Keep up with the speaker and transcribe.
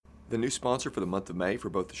The new sponsor for the month of May for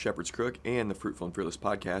both the Shepherd's Crook and the Fruitful and Fearless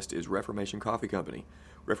podcast is Reformation Coffee Company.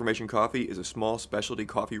 Reformation Coffee is a small specialty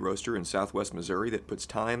coffee roaster in southwest Missouri that puts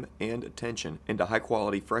time and attention into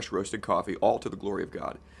high-quality, fresh roasted coffee, all to the glory of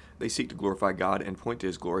God. They seek to glorify God and point to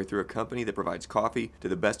His glory through a company that provides coffee to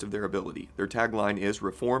the best of their ability. Their tagline is,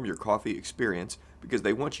 "Reform your coffee experience," because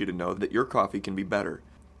they want you to know that your coffee can be better.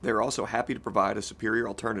 They are also happy to provide a superior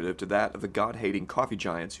alternative to that of the God-hating coffee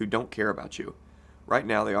giants who don't care about you. Right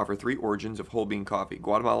now, they offer 3 origins of whole bean coffee: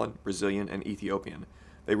 Guatemalan, Brazilian, and Ethiopian.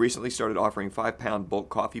 They recently started offering 5-pound bulk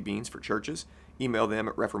coffee beans for churches. Email them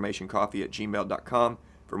at reformationcoffee@gmail.com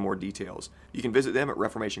for more details. You can visit them at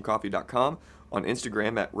reformationcoffee.com, on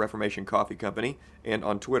Instagram at Reformation Coffee Company, and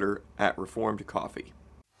on Twitter at Reformed Coffee.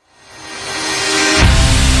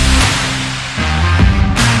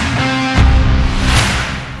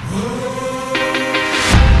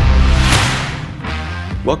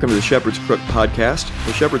 Welcome to the Shepherd's Crook podcast.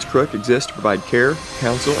 The Shepherd's Crook exists to provide care,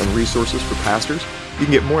 counsel, and resources for pastors. You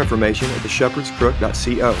can get more information at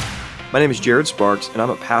theshepherdscrook.co. My name is Jared Sparks, and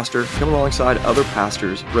I'm a pastor coming alongside other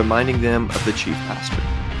pastors, reminding them of the chief pastor.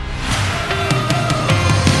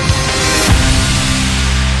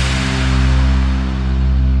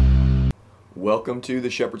 Welcome to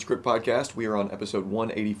the Shepherd's Crook podcast. We are on episode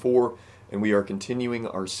 184, and we are continuing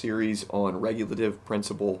our series on regulative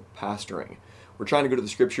principle pastoring. We're trying to go to the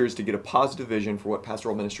scriptures to get a positive vision for what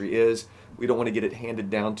pastoral ministry is. We don't want to get it handed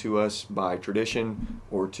down to us by tradition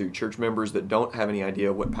or to church members that don't have any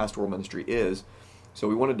idea what pastoral ministry is. So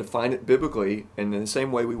we want to define it biblically, and in the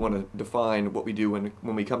same way we want to define what we do when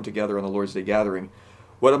we come together on the Lord's Day gathering.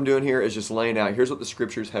 What I'm doing here is just laying out, here's what the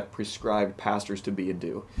scriptures have prescribed pastors to be and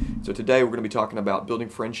do. So today we're going to be talking about building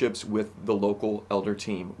friendships with the local elder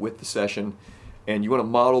team, with the session. And you want to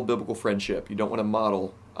model biblical friendship. You don't want to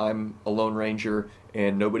model, I'm a lone ranger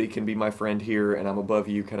and nobody can be my friend here and I'm above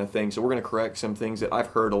you kind of thing. So we're going to correct some things that I've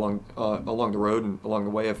heard along the road and along the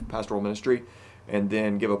way of pastoral ministry, and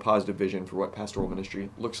then give a positive vision for what pastoral ministry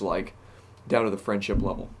looks like down to the friendship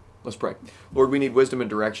level. Let's pray. Lord, we need wisdom and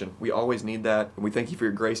direction. We always need that. And we thank you for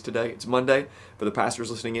your grace today. It's Monday. For the pastors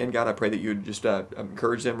listening in, God, I pray that you would just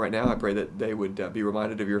encourage them right now. I pray that they would be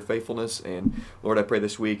reminded of your faithfulness. And Lord, I pray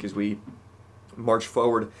this week as we march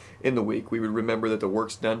forward in the week, we would remember that the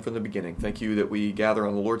work's done from the beginning. Thank you that we gather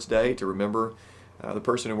on the Lord's Day to remember the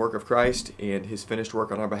person and work of Christ and His finished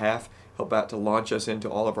work on our behalf. Help out to launch us into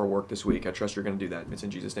all of our work this week. I trust you're going to do that. It's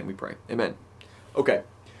in Jesus' name we pray. Amen. Okay,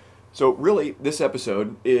 so really this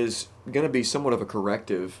episode is going to be somewhat of a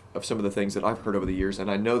corrective of some of the things that I've heard over the years, and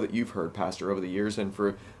I know that you've heard, Pastor, over the years, and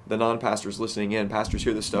for the non-pastors listening in, pastors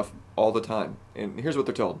hear this stuff all the time. And here's what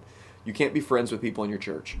they're told. You can't be friends with people in your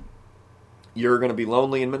church. You're going to be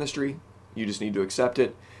lonely in ministry. You just need to accept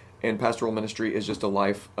it. And pastoral ministry is just a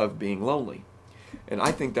life of being lonely. And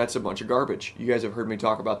I think that's a bunch of garbage. You guys have heard me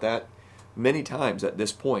talk about that many times at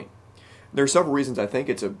this point. There are several reasons I think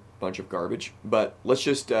it's a bunch of garbage, but let's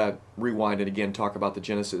just rewind and again talk about the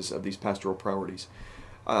genesis of these pastoral priorities.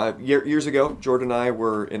 Years ago, Jordan and I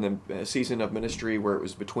were in a season of ministry where it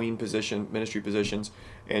was between ministry positions,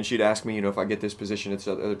 and she'd ask me, if I get this position at this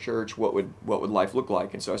other church, what would life look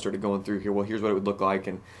like? And so I started going through here, well, here's what it would look like,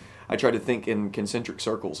 and I tried to think in concentric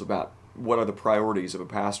circles about what are the priorities of a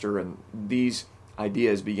pastor, and these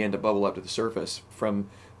ideas began to bubble up to the surface from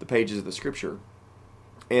the pages of the scripture.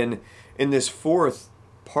 And in this fourth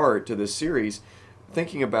part to this series,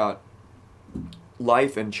 thinking about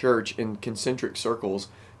life and church in concentric circles,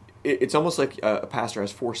 it's almost like a pastor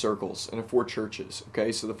has 4 circles and 4 churches.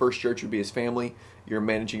 Okay, so the first church would be his family. You're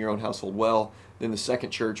managing your own household well. Then the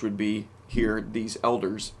second church would be here, these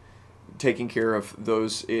elders, taking care of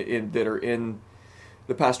those that are in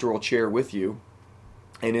the pastoral chair with you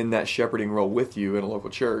and in that shepherding role with you in a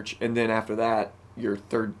local church. And then after that, your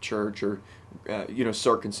third church or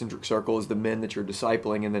concentric circle is the men that you're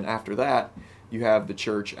discipling. And then after that, you have the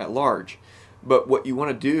church at large. But what you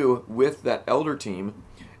want to do with that elder team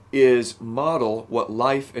is model what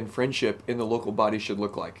life and friendship in the local body should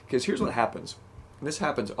look like. Because here's what happens. And this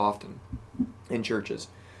happens often in churches.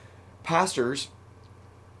 Pastors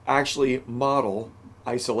actually model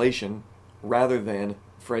isolation rather than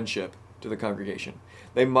friendship to the congregation.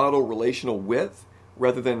 They model relational width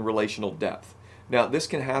rather than relational depth. Now, this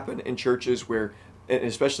can happen in churches where, and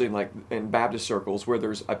especially in Baptist circles, where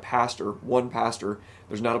there's a pastor, one pastor,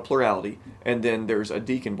 there's not a plurality, and then there's a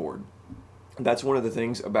deacon board. That's one of the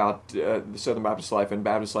things about the Southern Baptist life and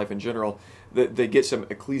Baptist life in general, that they get some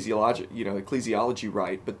ecclesiology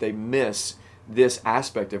right, but they miss this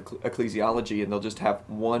aspect of ecclesiology, and they'll just have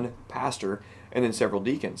one pastor and then several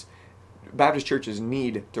deacons. Baptist churches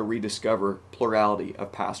need to rediscover plurality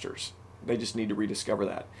of pastors. They just need to rediscover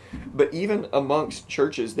that. But even amongst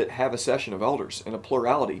churches that have a session of elders and a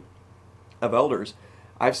plurality of elders,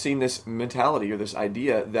 I've seen this mentality or this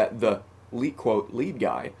idea that the lead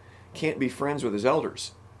guy can't be friends with his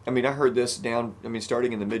elders. I mean, I heard this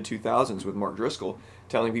starting in the mid 2000s with Mark Driscoll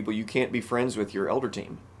telling people you can't be friends with your elder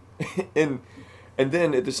team. and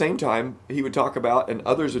then at the same time, he would talk about, and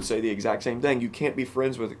others would say the exact same thing, you can't be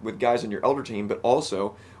friends with guys on your elder team, but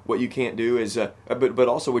also what you can't do is, but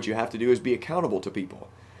also what you have to do is be accountable to people.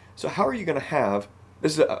 So how are you going to have,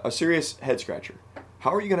 this is a serious head scratcher,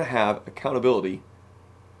 how are you going to have accountability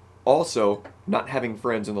also not having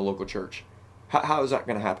friends in the local church? How is that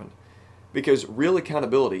going to happen? Because real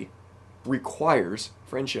accountability requires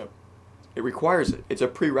friendship. It requires it. It's a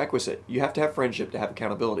prerequisite. You have to have friendship to have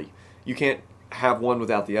accountability. You can't have one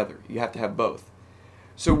without the other. You have to have both.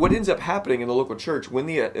 So what ends up happening in the local church when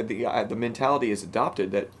the mentality is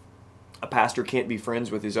adopted that a pastor can't be friends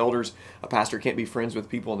with his elders, a pastor can't be friends with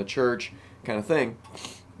people in the church, kind of thing,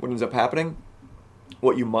 what ends up happening?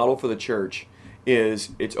 What you model for the church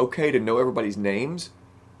is it's okay to know everybody's names,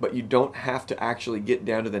 but you don't have to actually get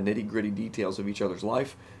down to the nitty-gritty details of each other's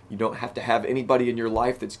life. You don't have to have anybody in your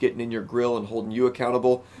life that's getting in your grill and holding you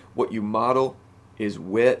accountable. What you model is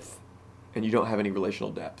width, and you don't have any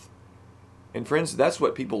relational depth. And friends, that's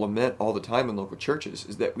what people lament all the time in local churches,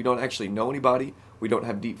 is that we don't actually know anybody, we don't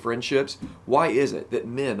have deep friendships. Why is it that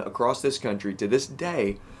men across this country to this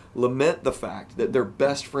day lament the fact that their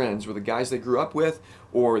best friends were the guys they grew up with,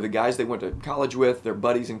 or the guys they went to college with, their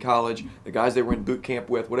buddies in college, the guys they were in boot camp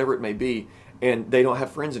with, whatever it may be, and they don't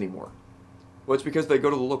have friends anymore? Well, it's because they go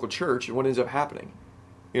to the local church, and what ends up happening?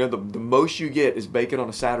 You know, the most you get is bacon on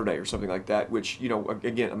a Saturday or something like that, which, you know,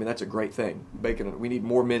 again, I mean, that's a great thing. Bacon, we need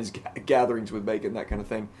more men's gatherings with bacon, that kind of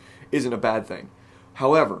thing isn't a bad thing.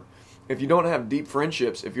 However, if you don't have deep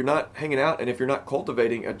friendships, if you're not hanging out, and if you're not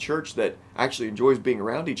cultivating a church that actually enjoys being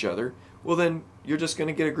around each other, well, then you're just going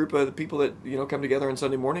to get a group of people that, you know, come together on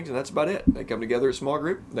Sunday mornings, and that's about it. They come together, a small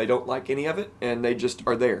group, they don't like any of it, and they just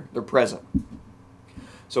are there. They're present.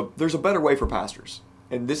 So there's a better way for pastors,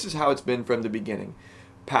 and this is how it's been from the beginning.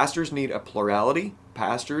 Pastors need a plurality.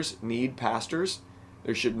 Pastors need pastors.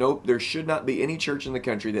 There should not be any church in the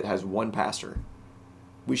country that has one pastor.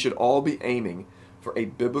 We should all be aiming for a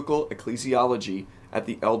biblical ecclesiology at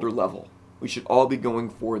the elder level. We should all be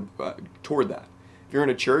going toward that. If you're in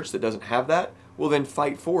a church that doesn't have that, well, then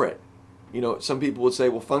fight for it. You know, some people would say,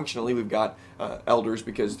 well, functionally we've got elders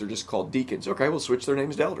because they're just called deacons. Okay, we'll switch their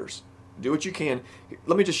names to elders. Do what you can.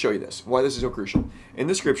 Let me just show you this, why this is so crucial. In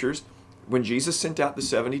the scriptures, when Jesus sent out the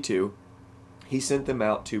 72, he sent them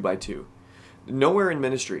out 2 by 2. Nowhere in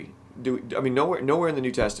ministry, nowhere in the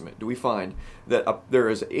New Testament do we find that there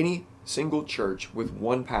is any single church with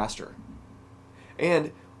one pastor.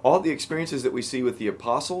 And all the experiences that we see with the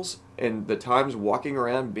apostles and the times walking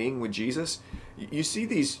around being with Jesus, you see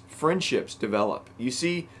these friendships develop. You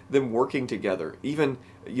see them working together, even,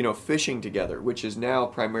 you know, fishing together, which is now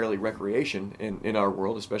primarily recreation in our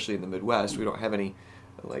world, especially in the Midwest. We don't have any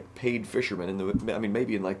like paid fishermen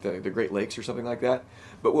maybe in like the Great Lakes or something like that.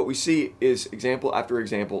 But what we see is example after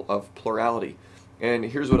example of plurality. And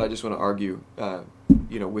here's what I just want to argue,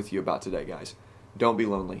 with you about today, guys. Don't be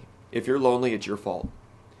lonely. If you're lonely, it's your fault.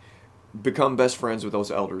 Become best friends with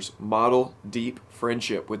those elders. Model deep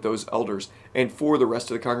friendship with those elders and for the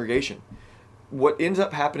rest of the congregation. What ends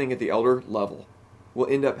up happening at the elder level will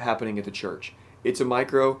end up happening at the church. It's a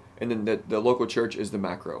micro, and then the local church is the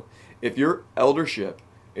macro. If your eldership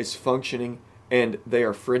is functioning and they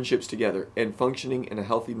are friendships together and functioning in a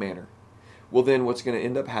healthy manner, well, then what's going to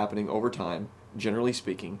end up happening over time, generally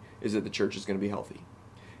speaking, is that the church is going to be healthy.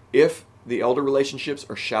 If the elder relationships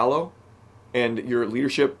are shallow and your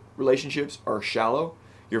leadership relationships are shallow,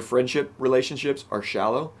 your friendship relationships are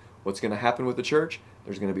shallow, what's going to happen with the church?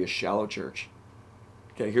 There's going to be a shallow church.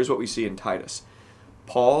 Okay, here's what we see in Titus.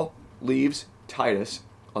 Paul leaves Titus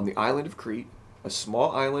on the island of Crete, a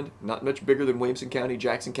small island, not much bigger than Williamson County,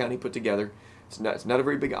 Jackson County put together. It's not a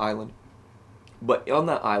very big island. But on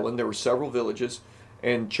that island, there were several villages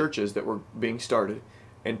and churches that were being started.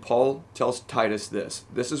 And Paul tells Titus this.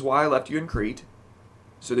 This is why I left you in Crete,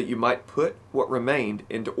 so that you might put what remained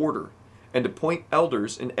into order, and appoint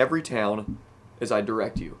elders in every town as I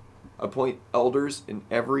direct you. Appoint elders in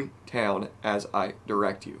every town as I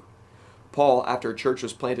direct you. Paul, after a church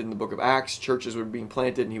was planted in the book of Acts, churches were being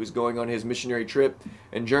planted, and he was going on his missionary trip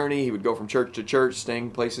and journey. He would go from church to church,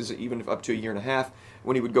 staying places even up to a year and a half.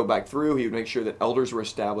 When he would go back through, he would make sure that elders were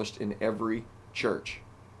established in every church.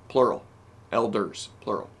 Plural. Elders.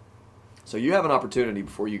 Plural. So you have an opportunity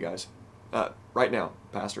before you guys. Right now,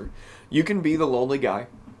 Pastor. You can be the lonely guy.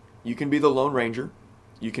 You can be the Lone Ranger.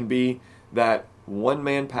 You can be that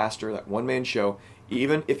one-man pastor, that one-man show,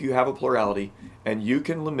 even if you have a plurality, and you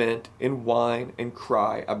can lament and whine and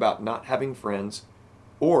cry about not having friends,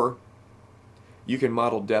 or you can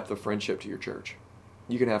model depth of friendship to your church.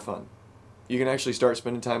 You can have fun. You can actually start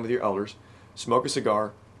spending time with your elders, smoke a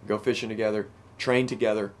cigar, go fishing together, train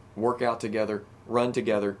together, work out together, run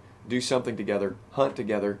together, do something together, hunt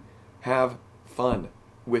together, have fun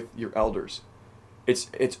with your elders.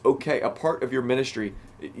 It's okay. A part of your ministry,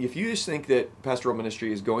 if you just think that pastoral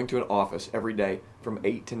ministry is going to an office every day from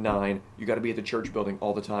 8 to 9, you got to be at the church building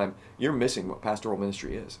all the time, you're missing what pastoral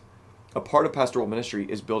ministry is. A part of pastoral ministry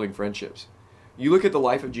is building friendships. You look at the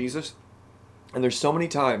life of Jesus, and there's so many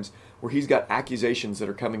times where he's got accusations that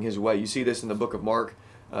are coming his way. You see this in the book of Mark,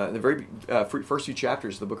 in the very first few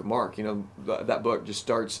chapters of the book of Mark. That book just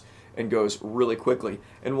starts and goes really quickly.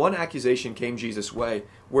 And one accusation came Jesus' way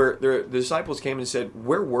where the disciples came and said,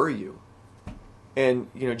 "Where were you?" And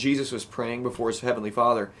Jesus was praying before his heavenly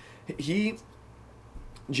Father.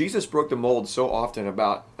 Jesus broke the mold so often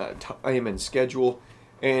about time and schedule.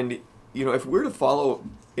 And if we're to follow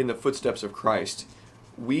in the footsteps of Christ,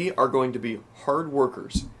 we are going to be hard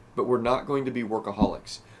workers, but we're not going to be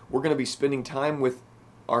workaholics. We're going to be spending time with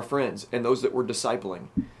our friends and those that we're discipling,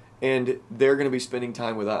 and they're going to be spending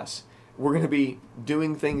time with us. We're going to be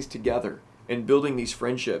doing things together and building these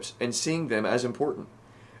friendships and seeing them as important.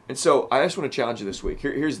 And so I just want to challenge you this week.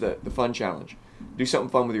 Here's the fun challenge. Do something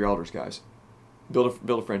fun with your elders, guys. Build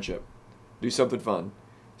a friendship. Do something fun.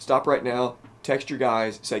 Stop right now. Text your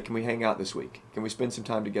guys. Say, can we hang out this week? Can we spend some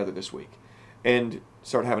time together this week? And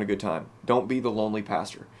start having a good time. Don't be the lonely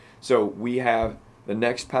pastor. So we have the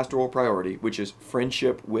next pastoral priority, which is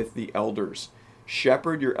friendship with the elders.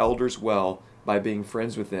 Shepherd your elders well by being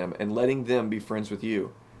friends with them and letting them be friends with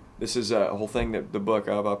you. This is a whole thing that the book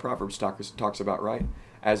of Proverbs talks about, right?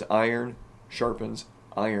 As iron sharpens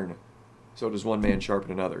iron, so does one man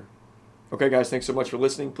sharpen another. Okay, guys, thanks so much for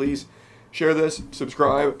listening. Please share this,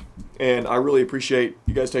 subscribe, and I really appreciate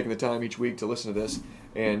you guys taking the time each week to listen to this.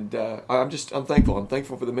 And I'm thankful. I'm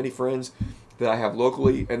thankful for the many friends that I have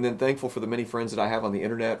locally, and then thankful for the many friends that I have on the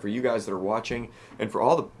internet, for you guys that are watching, and for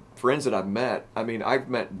all the friends that I've met. I mean, I've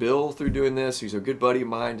met Bill through doing this. He's a good buddy of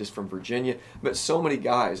mine just from Virginia. Met so many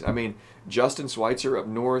guys. I mean, Justin Schweitzer up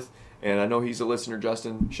north, and I know he's a listener.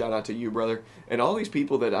 Justin, shout out to you, brother. And all these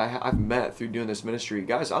people that I've met through doing this ministry.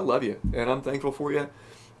 Guys, I love you, and I'm thankful for you,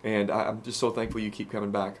 and I'm just so thankful you keep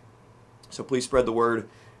coming back. So please spread the word,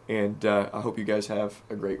 and I hope you guys have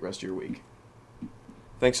a great rest of your week.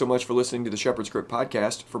 Thanks so much for listening to the Shepherd's Crook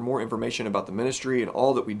podcast. For more information about the ministry and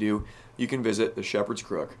all that we do, you can visit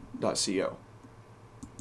theshepherdscrook.co.